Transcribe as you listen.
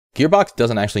Gearbox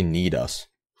doesn't actually need us.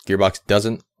 Gearbox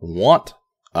doesn't want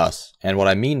us. And what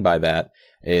I mean by that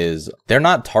is they're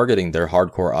not targeting their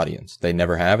hardcore audience. They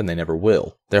never have and they never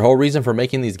will. Their whole reason for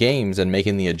making these games and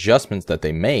making the adjustments that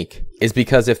they make is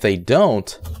because if they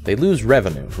don't, they lose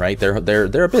revenue, right? They're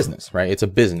a business, right? It's a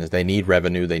business. They need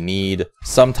revenue. They need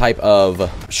some type of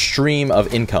stream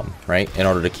of income, right? In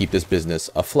order to keep this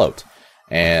business afloat.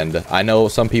 And I know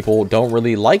some people don't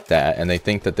really like that and they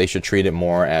think that they should treat it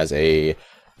more as a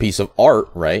piece of art,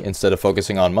 right? Instead of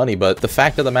focusing on money. But the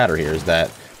fact of the matter here is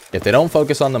that if they don't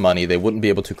focus on the money, they wouldn't be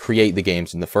able to create the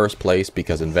games in the first place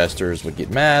because investors would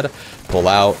get mad, pull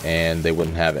out, and they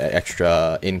wouldn't have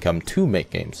extra income to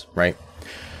make games, right?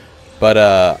 But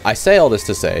I say all this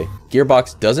to say,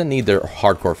 Gearbox doesn't need their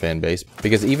hardcore fan base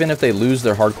because even if they lose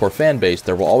their hardcore fan base,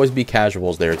 there will always be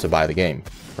casuals there to buy the game,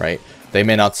 right? They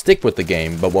may not stick with the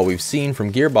game, but what we've seen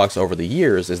from Gearbox over the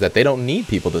years is that they don't need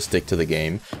people to stick to the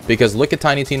game because look at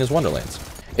Tiny Tina's Wonderlands.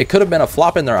 It could have been a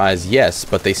flop in their eyes, yes,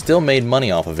 but they still made money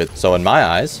off of it. So in my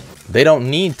eyes, they don't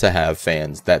need to have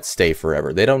fans that stay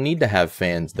forever. They don't need to have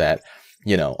fans that,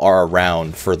 you know, are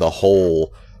around for the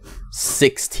whole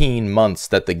 16 months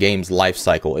that the game's life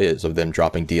cycle is of them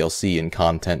dropping DLC and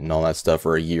content and all that stuff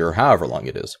for a year or however long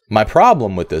it is. My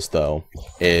problem with this, though,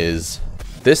 is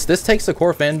this takes the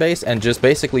core fan base and just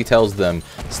basically tells them,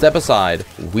 step aside,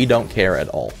 we don't care at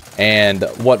all. And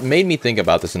what made me think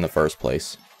about this in the first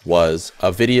place was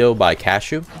a video by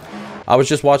Cashew. I was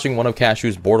just watching one of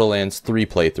Cashew's Borderlands 3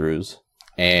 playthroughs,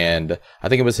 and I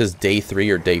think it was his day 3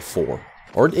 or day 4.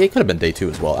 Or it could have been day 2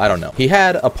 as well, I don't know. He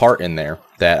had a part in there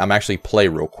that I'm actually play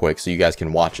real quick so you guys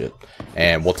can watch it,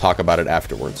 and we'll talk about it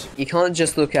afterwards. You can't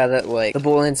just look at it like, the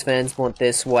Borderlands fans want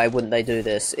this, why wouldn't they do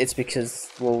this? It's because,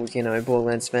 well, you know,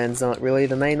 Borderlands fans aren't really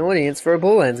the main audience for a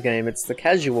Borderlands game, it's the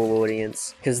casual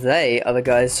audience. Because they are the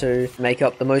guys who make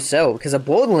up the most sell. Because a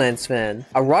Borderlands fan,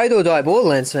 a ride or die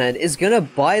Borderlands fan, is gonna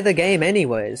buy the game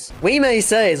anyways. We may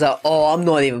say, is that, oh, I'm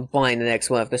not even buying the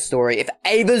next one of the story. If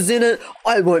Ava's in it,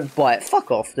 I won't buy it. Fuck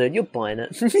off, dude, you're buying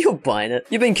it. You're buying it.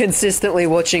 You've been consistently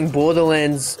watching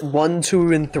Borderlands 1,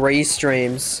 2, and 3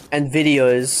 streams and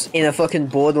videos in a fucking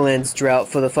Borderlands drought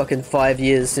for the fucking 5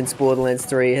 years since Borderlands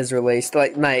 3 has released.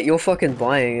 Like, mate, you're fucking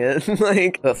buying it.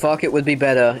 Like, but fuck, it would be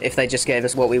better if they just gave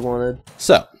us what we wanted.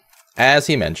 So, as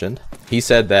he mentioned, he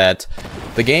said that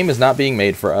the game is not being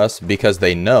made for us because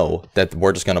they know that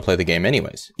we're just going to play the game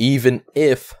anyways. Even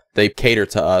if they cater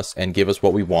to us and give us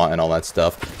what we want and all that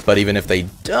stuff. But even if they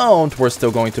don't, we're still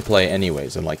going to play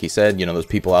anyways. And like he said, you know, there's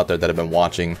people out there that have been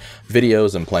watching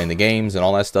videos and playing the games and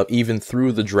all that stuff, even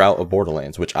through the drought of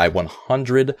Borderlands, which I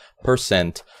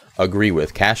 100% agree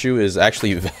with. Cashew is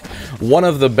actually one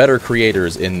of the better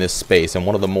creators in this space and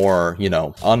one of the more, you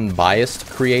know, unbiased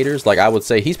creators. Like, I would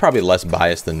say he's probably less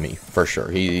biased than me, for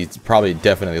sure. He's probably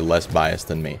definitely less biased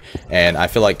than me. And I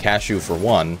feel like Cashew, for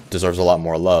one, deserves a lot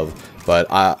more love. But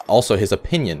also his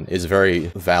opinion is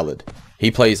very valid. He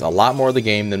plays a lot more of the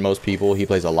game than most people. He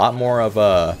plays a lot more of,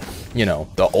 you know,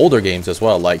 the older games as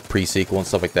well, like pre-sequel and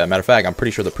stuff like that. Matter of fact, I'm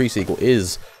pretty sure the pre-sequel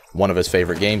is one of his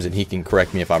favorite games, and he can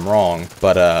correct me if I'm wrong.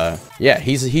 But yeah,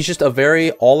 he's just a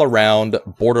very all-around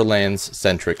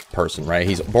Borderlands-centric person, right?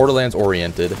 He's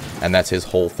Borderlands-oriented, and that's his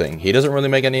whole thing. He doesn't really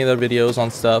make any other videos on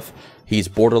stuff. He's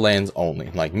Borderlands only.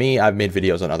 Like me, I've made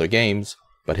videos on other games.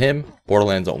 But him,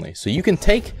 Borderlands only. So you can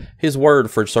take his word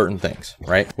for certain things,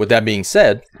 right? With that being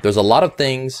said, there's a lot of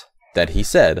things that he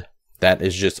said that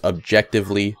is just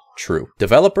objectively true.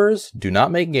 Developers do not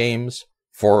make games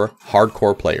for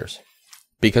hardcore players.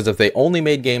 Because if they only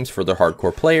made games for their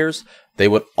hardcore players, they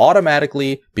would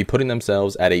automatically be putting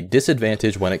themselves at a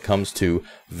disadvantage when it comes to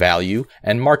value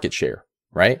and market share,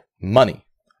 right? Money.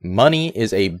 Money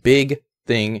is a big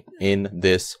thing in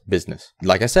this business.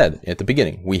 Like I said at the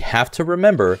beginning, we have to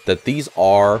remember that these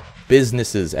are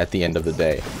businesses at the end of the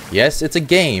day. Yes, it's a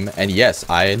game, and yes,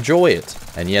 I enjoy it.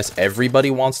 And yes,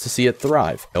 everybody wants to see it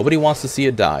thrive. Nobody wants to see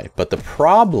it die. But the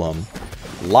problem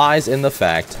lies in the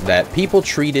fact that people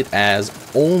treat it as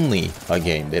only a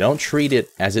game. They don't treat it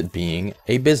as it being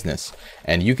a business.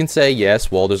 And you can say,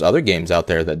 yes, well, there's other games out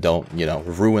there that don't, you know,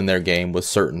 ruin their game with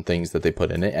certain things that they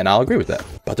put in it, and I'll agree with that.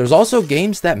 But there's also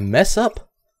games that mess up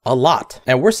a lot.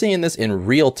 And we're seeing this in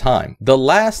real time. The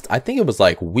last, I think it was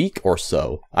like week or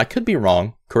so, I could be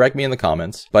wrong, correct me in the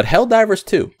comments, but Helldivers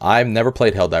 2. I've never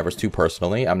played Helldivers 2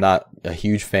 personally. I'm not a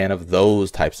huge fan of those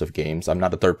types of games. I'm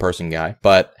not a third-person guy.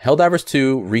 But Helldivers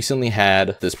 2 recently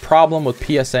had this problem with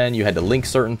PSN. You had to link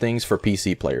certain things for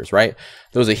PC players, right?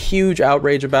 There was a huge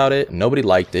outrage about it. Nobody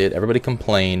liked it. Everybody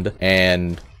complained,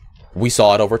 and we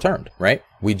saw it overturned, right?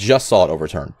 We just saw it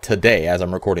overturned today as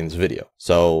I'm recording this video.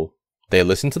 So They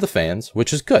listen to the fans,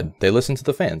 which is good. They listen to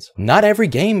the fans. Not every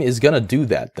game is going to do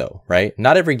that though, right?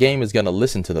 Not every game is going to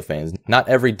listen to the fans. Not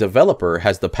every developer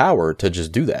has the power to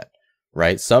just do that,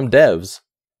 right? Some devs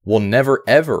will never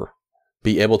ever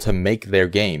be able to make their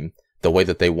game the way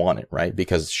that they want it, right?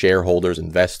 Because shareholders,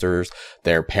 investors,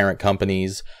 their parent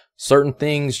companies, certain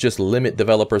things just limit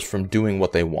developers from doing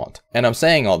what they want. And I'm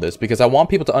saying all this because I want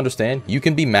people to understand you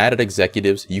can be mad at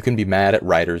executives, you can be mad at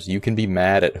writers, you can be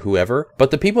mad at whoever,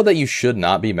 but the people that you should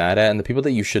not be mad at and the people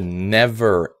that you should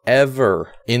never,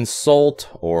 ever insult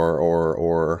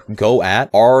or go at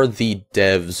are the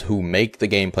devs who make the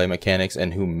gameplay mechanics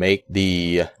and who make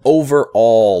the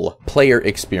overall player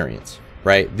experience.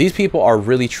 Right? These people are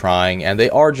really trying and they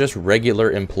are just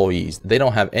regular employees. They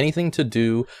don't have anything to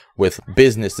do with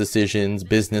business decisions,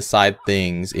 business side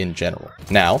things in general.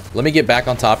 Now, let me get back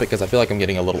on topic because I feel like I'm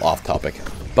getting a little off topic.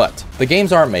 But the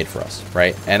games aren't made for us,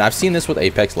 right? And I've seen this with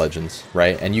Apex Legends,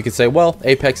 right? And you could say, well,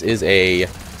 Apex is a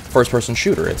first-person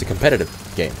shooter. It's a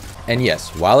competitive game. And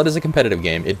yes, while it is a competitive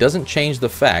game, it doesn't change the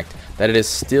fact that it is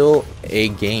still a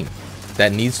game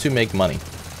that needs to make money,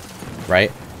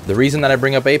 right? The reason that I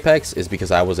bring up Apex is because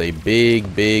I was a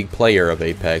big player of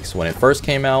Apex when it first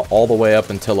came out all the way up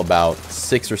until about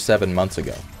 6 or 7 months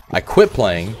ago. I quit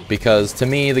playing because to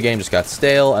me the game just got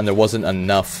stale and there wasn't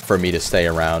enough for me to stay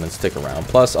around and stick around.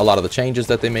 Plus a lot of the changes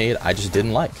that they made I just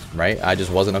didn't like, right? I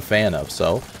just wasn't a fan of.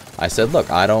 So I said,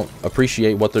 look, I don't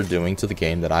appreciate what they're doing to the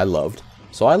game that I loved.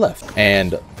 So I left.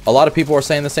 And a lot of people are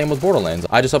saying the same with Borderlands.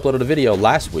 I just uploaded a video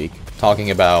last week talking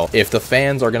about if the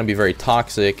fans are going to be very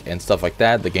toxic and stuff like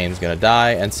that, the game's going to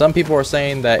die. And some people are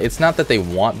saying that it's not that they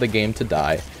want the game to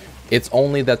die. It's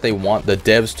only that they want the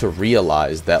devs to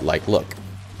realize that, like, look,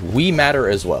 we matter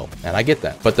as well. And I get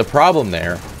that. But the problem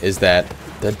there is that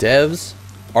the devs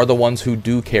are the ones who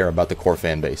do care about the core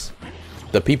fan base.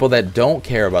 The people that don't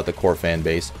care about the core fan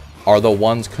base are the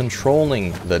ones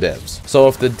controlling the devs. So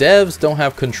if the devs don't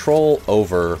have control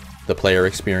over the player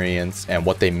experience and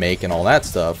what they make and all that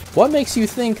stuff, what makes you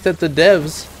think that the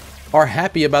devs are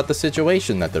happy about the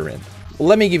situation that they're in? Well,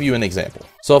 let me give you an example.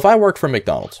 So if I worked for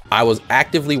McDonald's, I was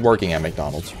actively working at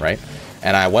McDonald's, right?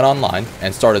 And I went online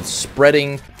and started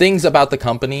spreading things about the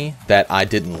company that I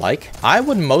didn't like, I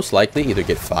would most likely either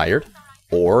get fired,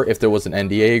 or if there was an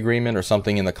NDA agreement or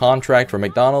something in the contract for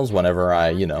McDonald's whenever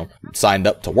I, signed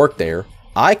up to work there,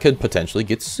 I could potentially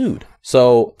get sued.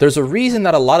 So there's a reason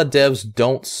that a lot of devs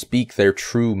don't speak their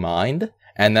true mind,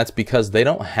 and that's because they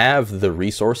don't have the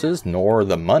resources nor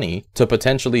the money to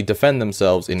potentially defend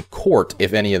themselves in court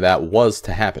if any of that was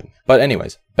to happen. But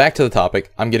anyways, back to the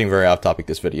topic. I'm getting very off topic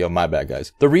this video, my bad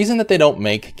guys. The reason that they don't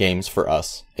make games for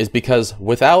us is because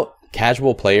without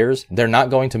casual players, they're not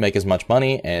going to make as much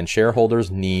money, and shareholders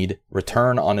need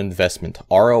return on investment.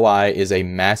 ROI is a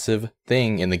massive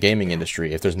thing in the gaming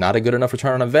industry. If there's not a good enough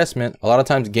return on investment, a lot of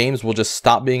times games will just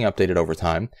stop being updated over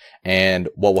time. And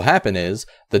what will happen is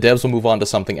the devs will move on to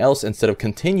something else instead of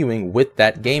continuing with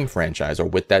that game franchise or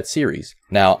with that series.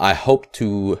 Now, I hope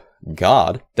to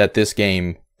God that this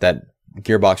game that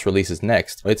Gearbox releases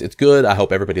next, it's good. I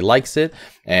hope everybody likes it.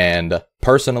 And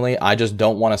personally, I just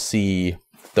don't want to see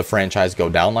the franchise go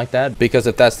down like that, because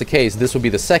if that's the case, this would be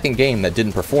the second game that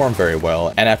didn't perform very well.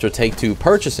 And after Take-Two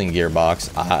purchasing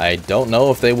Gearbox, I don't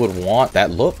know if they would want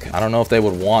that look. I don't know if they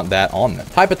would want that on them.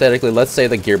 Hypothetically, let's say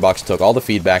that Gearbox took all the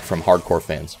feedback from hardcore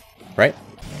fans, right?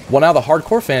 Well, now the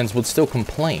hardcore fans would still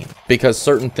complain because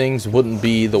certain things wouldn't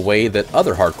be the way that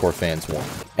other hardcore fans want.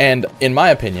 And in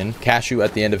my opinion, Cashew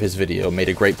at the end of his video made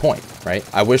a great point, right?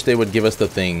 I wish they would give us the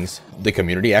things the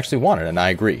community actually wanted, and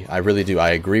I agree. I really do. I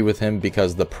agree with him,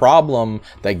 because the problem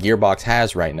that Gearbox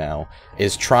has right now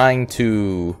is trying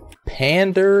to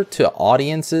pander to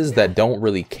audiences that don't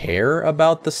really care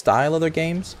about the style of their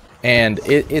games. And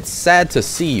it's sad to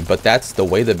see, but that's the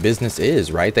way the business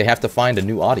is, right? They have to find a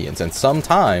new audience, and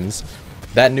sometimes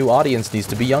that new audience needs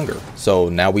to be younger. So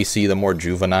now we see the more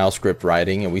juvenile script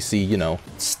writing, and we see,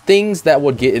 things that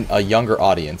would get a younger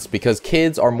audience, because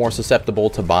kids are more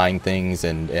susceptible to buying things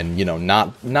and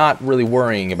not really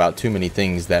worrying about too many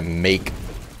things that make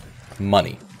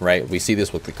money, right? We see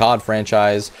this with the COD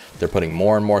franchise. They're putting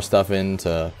more and more stuff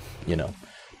into,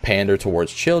 pander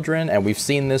towards children, and we've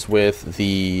seen this with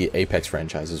the Apex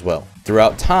franchise as well.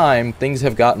 Throughout time, things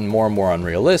have gotten more and more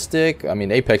unrealistic. I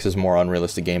mean, Apex is a more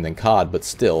unrealistic game than COD, but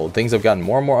still, things have gotten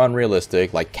more and more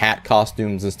unrealistic, like cat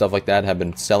costumes and stuff like that have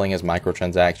been selling as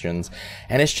microtransactions,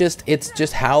 and it's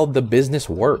just how the business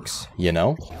works,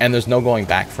 And there's no going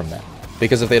back from that,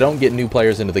 because if they don't get new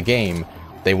players into the game,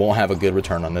 they won't have a good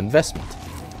return on investment.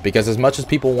 Because as much as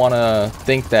people want to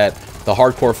think that the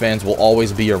hardcore fans will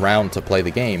always be around to play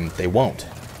the game, they won't.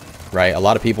 right? A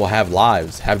lot of people have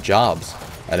lives, have jobs,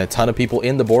 and a ton of people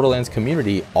in the Borderlands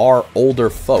community are older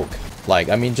folk. Like,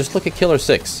 I mean, just look at Killer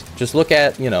 6. Just look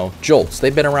at, you know, Jolts.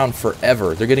 They've been around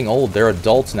forever. They're getting old. They're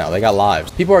adults now. They got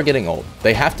lives. People are getting old.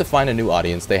 They have to find a new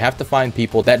audience. They have to find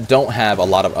people that don't have a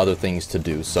lot of other things to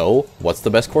do. So, what's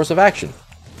the best course of action?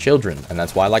 Children. And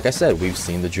that's why, like I said, we've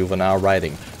seen the juvenile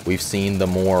writing. We've seen the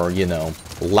more, you know,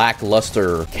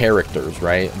 lackluster characters,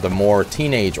 right? The more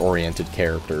teenage-oriented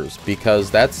characters, because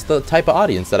that's the type of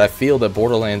audience that I feel that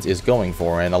Borderlands is going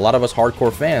for. And a lot of us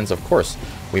hardcore fans, of course,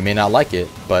 we may not like it,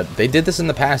 but they did this in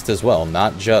the past as well,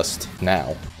 not just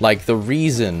now. Like, the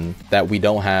reason that we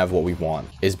don't have what we want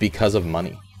is because of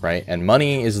money, right? And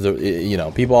money is the, you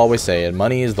know, people always say it,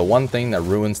 money is the one thing that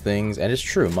ruins things, and it's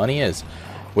true, money is.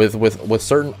 With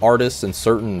certain artists and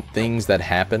certain things that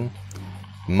happen,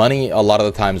 money a lot of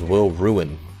the times will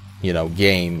ruin, you know,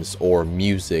 games or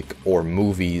music or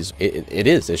movies. It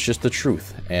is. It's just the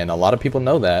truth. And a lot of people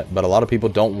know that, but a lot of people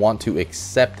don't want to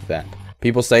accept that.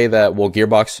 People say that, well,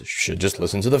 Gearbox should just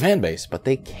listen to the fan base, but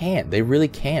they can't. They really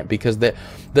can't, because the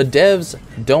devs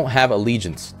don't have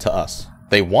allegiance to us.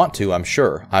 They want to, I'm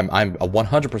sure. I'm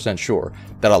 100% sure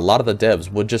that a lot of the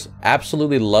devs would just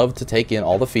absolutely love to take in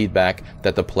all the feedback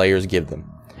that the players give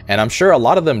them. And I'm sure a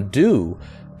lot of them do,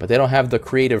 but they don't have the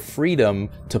creative freedom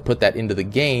to put that into the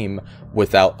game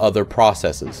without other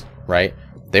processes, right?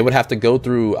 They would have to go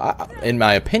through, in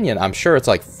my opinion, I'm sure it's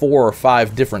like 4 or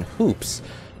 5 different hoops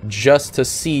just to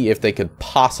see if they could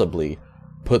possibly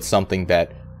put something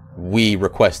that we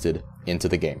requested into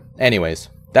the game. Anyways,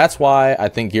 that's why I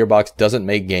think Gearbox doesn't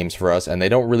make games for us, and they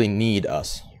don't really need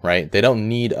us, right? They don't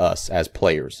need us as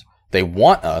players. They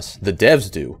want us, the devs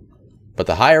do, but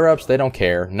the higher-ups, they don't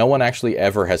care. No one actually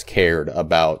ever has cared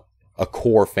about a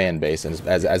core fan base, and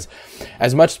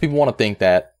as much as people want to think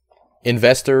that,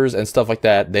 investors and stuff like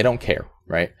that, they don't care,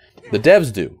 right? The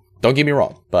devs do. Don't get me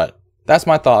wrong, but that's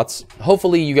my thoughts.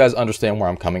 Hopefully you guys understand where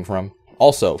I'm coming from.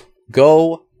 Also,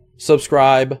 go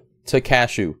subscribe to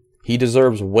Cashew. He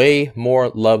deserves way more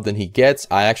love than he gets.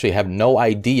 I actually have no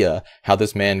idea how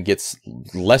this man gets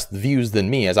less views than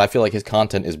me, as I feel like his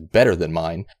content is better than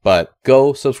mine. But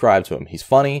go subscribe to him. He's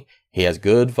funny. He has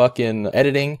good fucking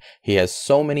editing. He has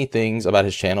so many things about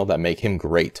his channel that make him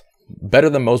great. Better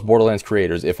than most Borderlands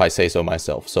creators, if I say so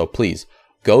myself. So please,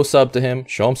 go sub to him.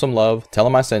 Show him some love. Tell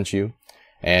him I sent you.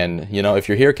 And, you know, if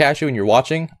you're here, Cashew, and you're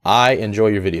watching, I enjoy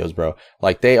your videos, bro.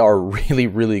 Like, they are really,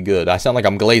 really good. I sound like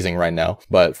I'm glazing right now,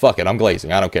 but fuck it, I'm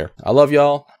glazing. I don't care. I love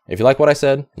y'all. If you like what I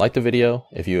said, like the video.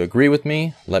 If you agree with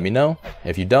me, let me know.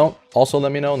 If you don't, also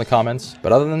let me know in the comments.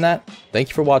 But other than that, thank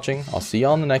you for watching. I'll see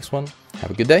y'all on the next one.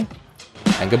 Have a good day,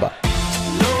 and goodbye.